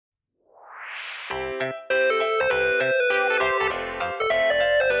Spinning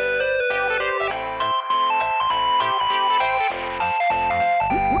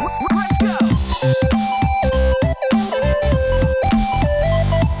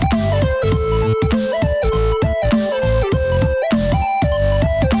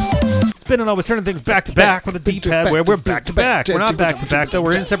always turning things back to back with a D-pad where we're back to back. We're not back to back though,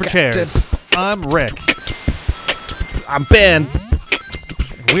 we're in separate chairs. I'm Rick. I'm Ben.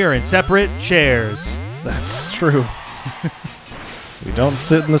 We are in separate chairs. That's true. We don't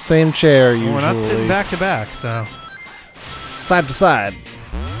sit in the same chair usually. Well, we're not sitting back to back, so. Side to side.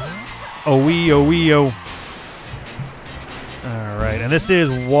 Oh wee, oh wee, oh. Alright, and this is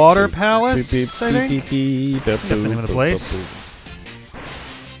Water Palace, I think? That's the name of the place.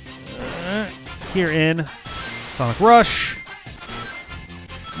 Here in Sonic Rush.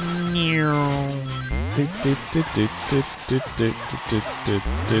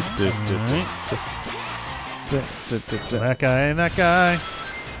 That guy and that guy.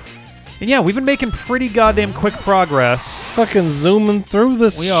 And yeah, we've been making pretty goddamn quick progress. Fucking zooming through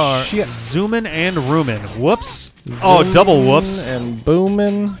this. We are shit. zooming and rooming. Whoops. Oh, double whoops. And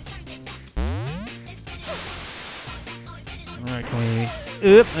booming. Alright, can we...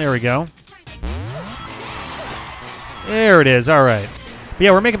 Oop, there we go. There it is. All right. But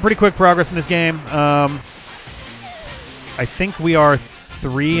yeah, we're making pretty quick progress in this game. I think we are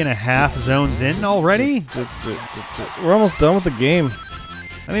 3.5 zones in already. We're almost done with the game.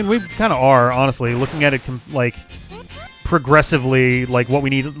 I mean, we kind of are, honestly, looking at it like progressively, like what we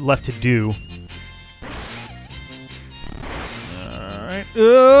need left to do. All right.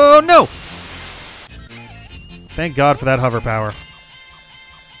 Oh no! Thank God for that hover power.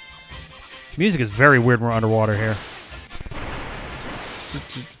 The music is very weird when we're underwater here.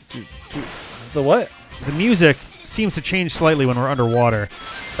 The what? The music seems to change slightly when we're underwater.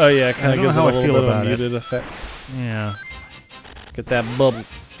 Oh yeah, it kind of gives it a little bit of a it. muted effect. Yeah. Get that bubble.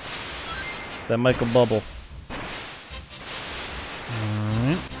 That Michael bubble.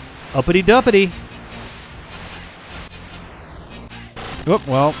 Alright. Uppity duppity. Whoop,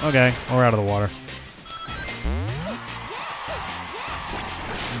 well, okay. We're out of the water.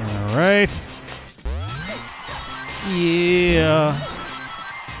 Alright. Yeah.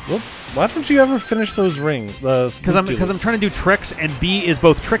 Whoop. Why don't you ever finish those rings? Because I'm trying to do tricks, and B is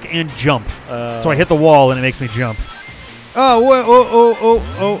both trick and jump. So I hit the wall, and it makes me jump.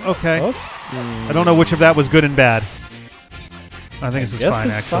 Oh, okay. Oh. I don't know which of that was good and bad. I think this is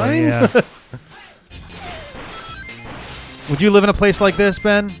fine, actually. Yeah. Would you live in a place like this,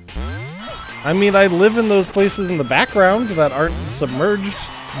 Ben? I mean, I live in those places in the background that aren't submerged.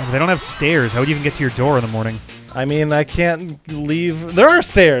 Oh, they don't have stairs. How would you even get to your door in the morning? I mean, I can't leave. There are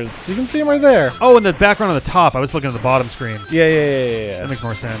stairs. You can see them right there. Oh, in the background on the top. I was looking at the bottom screen. Yeah. That makes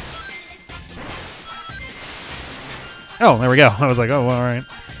more sense. Oh, there we go. I was like, oh, well, all right.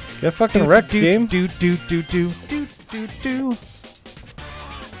 Get fucking wrecked, game. Do.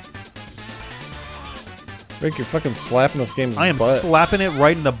 Rick, you're fucking slapping this game's butt. I am slapping it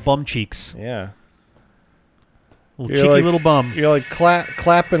right in the bum cheeks. Yeah. Little cheeky little bum. You're like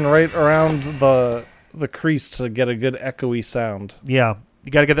clapping right around the crease to get a good echoey sound. Yeah.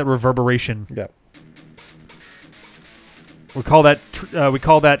 You got to get that reverberation. Yeah. We call that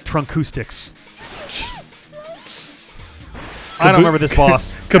truncoustics. I don't remember this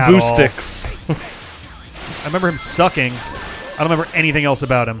boss. Caboostics. I remember him sucking. I don't remember anything else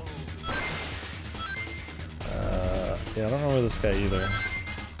about him. Yeah, I don't remember this guy either.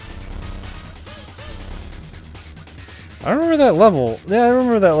 I remember that level. Yeah, I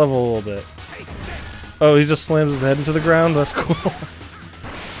remember that level a little bit. Oh, he just slams his head into the ground? That's cool.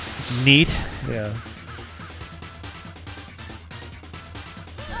 Neat. Yeah.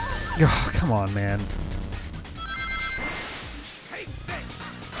 Oh, come on, man.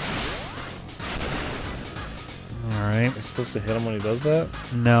 Alright. You're supposed to hit him when he does that?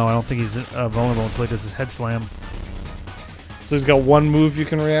 No, I don't think he's vulnerable until he does his head slam. So he's got one move you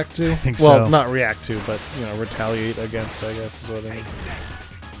can react to? I think so. Well, so. not react to, but, you know, retaliate against, I guess is what I mean.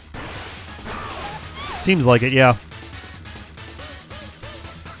 Seems like it, yeah.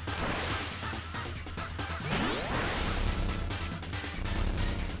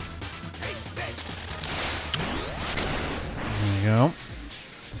 There you go.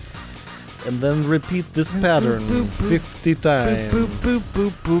 And then repeat this pattern 50 times. Boop, boop,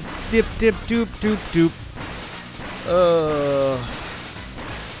 boop, boop, boop. Dip, dip, doop, doop, doop.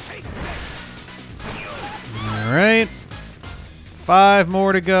 Alright. 5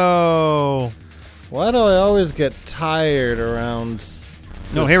 more to go. Why do I always get tired around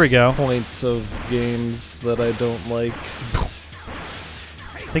No, here we go. points of games that I don't like?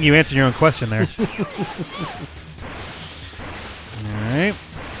 I think you answered your own question there. Alright.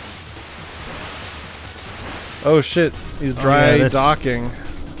 Oh shit, he's dry docking.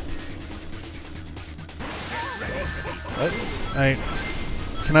 What?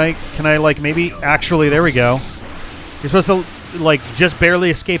 Can I like maybe actually there we go. You're supposed to like just barely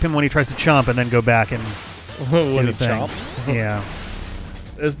escape him when he tries to chomp and then go back and when he thing. chomps? Yeah.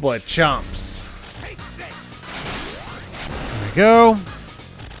 This boy chomps. There we go.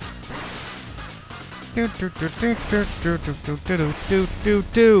 There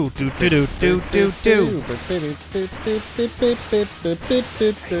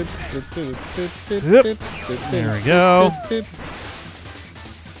we go.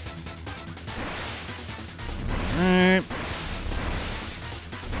 Alright.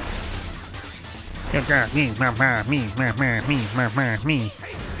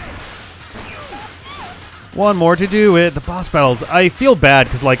 One more to do it. The boss battles. I feel bad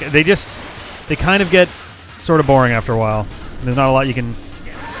because like they kind of get sort of boring after a while. There's not a lot you can.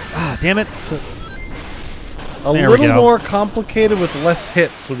 Ah, damn it! A little more complicated with less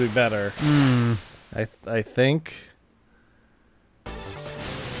hits would be better. I think.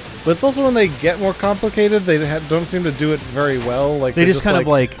 But it's also when they get more complicated, they don't seem to do it very well. Like they just kind of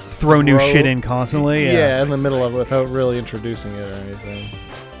like throw new shit in constantly. Yeah, in the middle of it without really introducing it or anything.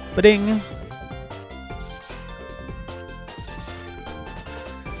 Ba-ding.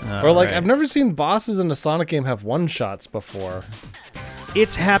 Or like I've never seen bosses in a Sonic game have one-shots before.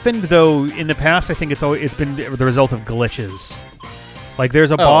 It's happened though in the past. I think it's been the result of glitches. Like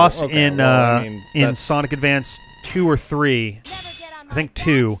there's a boss in in Sonic Advance 2 or 3. I think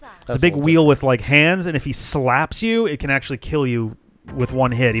 2. It's a big wheel with like hands, and if he slaps you, it can actually kill you with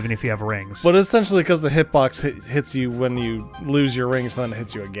one hit, even if you have rings. But essentially, because the hitbox hits you when you lose your rings, then it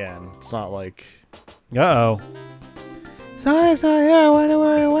hits you again. It's not like. Uh-oh. Sonic's not here. I wonder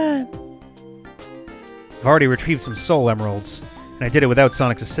where he went. I've already retrieved some soul emeralds, and I did it without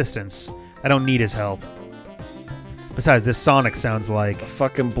Sonic's assistance. I don't need his help. Besides, this Sonic sounds like a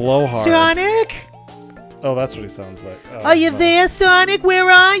fucking blowhard. Sonic! Oh, that's what he sounds like. Oh, are you there, Sonic?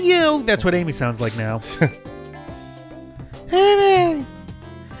 Where are you? That's what Amy sounds like now. Amy!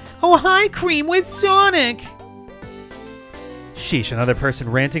 Oh, hi, Cream. With Sonic? Sheesh, another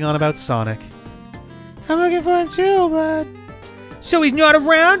person ranting on about Sonic. I'm looking for him too, but... So he's not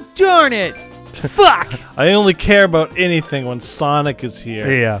around? Darn it! Fuck! I only care about anything when Sonic is here.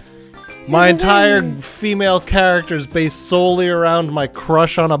 Yeah. My entire female character is based solely around my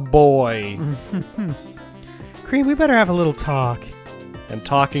crush on a boy. Cream, we better have a little talk. And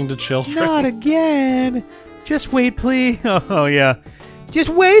talking to children. Not again. Just wait, please. Oh, yeah. Just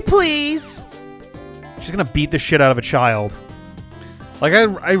wait, please. She's gonna beat the shit out of a child. Like,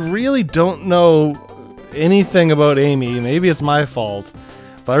 I really don't know anything about Amy. Maybe it's my fault.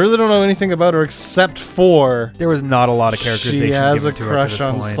 But I really don't know anything about her except for... There was not a lot of characterization she has given a to her crush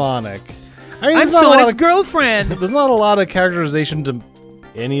on point. Sonic. I mean, I'm Sonic's girlfriend! There's not a lot of characterization to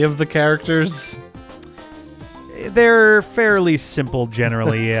any of the characters. They're fairly simple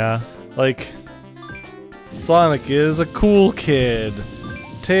generally, yeah. Like, Sonic is a cool kid.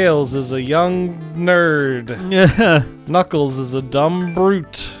 Tails is a young nerd. Knuckles is a dumb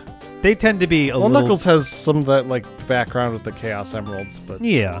brute. They tend to be a little... Knuckles has some of that, like, background with the Chaos Emeralds, but...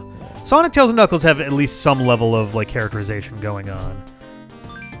 Yeah. Sonic, Tails, and Knuckles have at least some level of, like, characterization going on.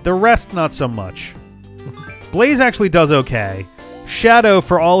 The rest, not so much. Blaze actually does okay. Shadow,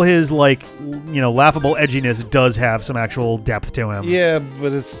 for all his, like, you know, laughable edginess, does have some actual depth to him. Yeah,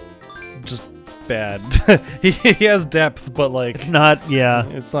 but it's just bad. he has depth, but, like... It's not, yeah.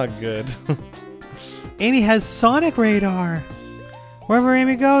 It's not good. Amy has Sonic radar. Wherever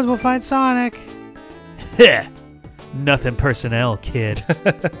Amy goes, we'll find Sonic. Heh. Nothing personnel, kid.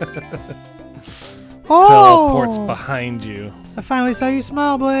 Teleports behind you. I finally saw you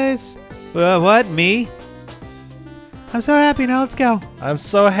smile, Blaze. What? Me? I'm so happy. Now let's go. I'm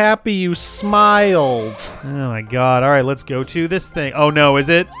so happy you smiled. Oh my god. All right, let's go to this thing. Oh no, is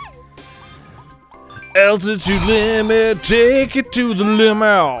it? Altitude limit, take it to the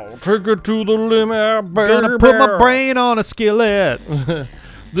limit. Take it to the limit, baby. Gonna put my brain on a skillet.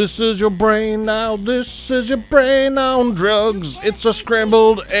 This is your brain now, this is your brain on drugs. It's a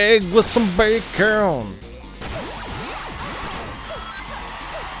scrambled egg with some bacon.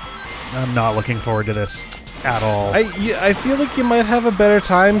 I'm not looking forward to this at all. I feel like you might have a better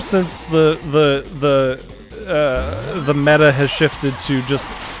time since the meta has shifted to just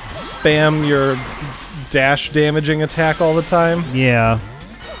spam your dash damaging attack all the time. Yeah.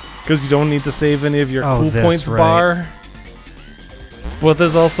 Because you don't need to save any of your cool points right. bar. But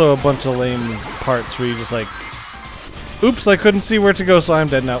there's also a bunch of lame parts where you just like Oops, I couldn't see where to go, so I'm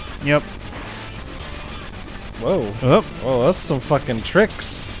dead now. Yep. Whoa. Oh. Oh, that's some fucking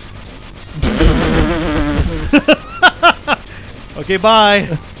tricks. Okay,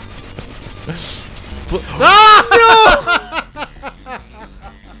 bye. Ah! No!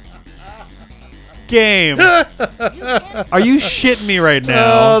 Game. Are you shitting me right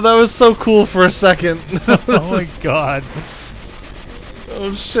now? Oh, that was so cool for a second. Oh my god.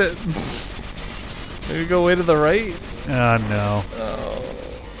 Oh shit. Maybe go way to the right? Oh no. Oh.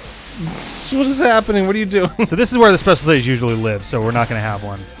 What is happening? What are you doing? So this is where the special stage usually lives, so we're not going to have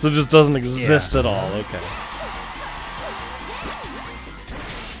one. So it just doesn't exist at all. Okay.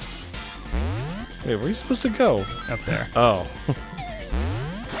 Wait, where are you supposed to go? Up there. Oh.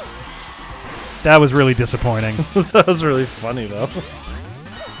 That was really disappointing. That was really funny, though.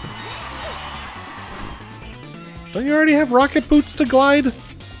 Don't you already have rocket boots to glide?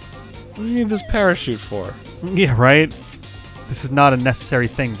 What do you need this parachute for? Yeah, right? This is not a necessary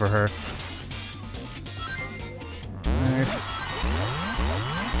thing for her. Alright.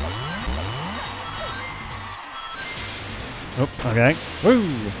 Oh, okay.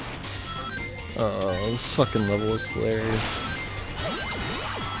 Woo! Oh, this fucking level is hilarious.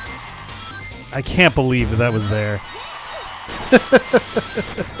 I can't believe that that was there.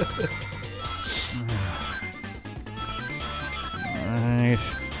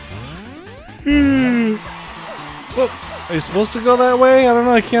 Nice. Whoa. Are you supposed to go that way? I don't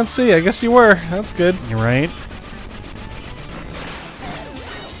know. I can't see. I guess you were. That's good. You're right.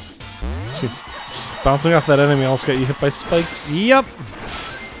 She's bouncing off that enemy almost got you hit by spikes. Yep.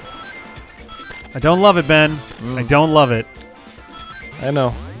 I don't love it, Ben. I don't love it. I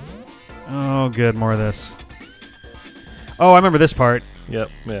know. Oh, good. More of this. Oh, I remember this part.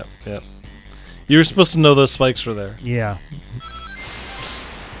 Yep. You were supposed to know those spikes were there. Yeah.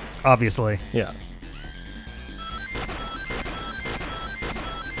 Obviously. Yeah.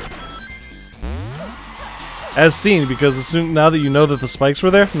 As seen, because as soon now that you know that the spikes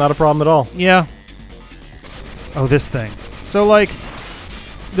were there, not a problem at all. Yeah. Oh, this thing. So, like...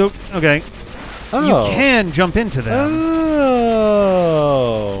 Okay. Oh. You can jump into them.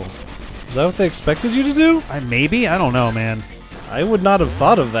 Oh. Is that what they expected you to do? Maybe? I don't know, man. I would not have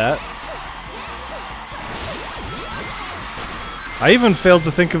thought of that. I even failed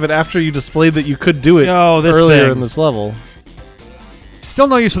to think of it after you displayed that you could do it earlier in this level. Still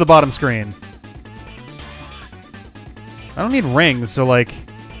no use for the bottom screen. I don't need rings, so like...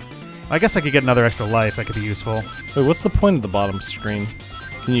 I guess I could get another extra life that could be useful. Wait, what's the point of the bottom screen?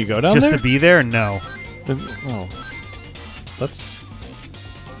 Can you go down Just there? to be there? No. Oh. That's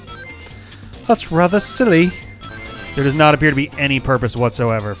rather silly. There does not appear to be any purpose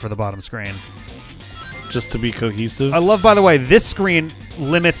whatsoever for the bottom screen. Just to be cohesive? I love, by the way, this screen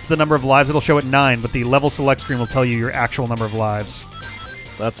limits the number of lives it'll show at 9, but the level select screen will tell you your actual number of lives.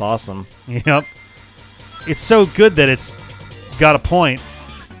 That's awesome. Yep. It's so good that it's got a point.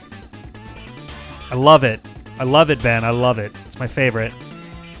 I love it. I love it, Ben. I love it. It's my favorite.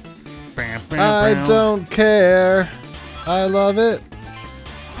 I don't care. I love it.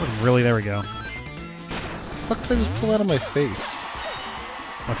 Really? There we go. What the fuck did I just pull out of my face?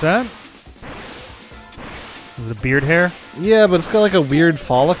 What's that? Is it a beard hair? Yeah, but it's got like a weird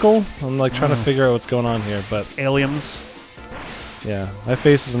follicle. I'm like trying to figure out what's going on here, but... It's aliens. Yeah, my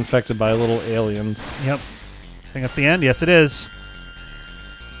face is infected by little aliens. Yep. I think that's the end. Yes, it is.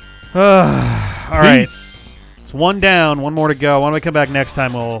 Alright. It's one down, one more to go. When we come back next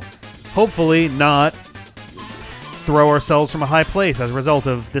time, we'll hopefully not throw ourselves from a high place as a result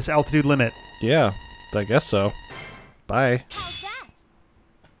of this altitude limit. Yeah, I guess so. Bye.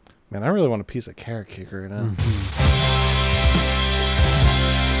 Man, I really want a piece of carrot cake right now.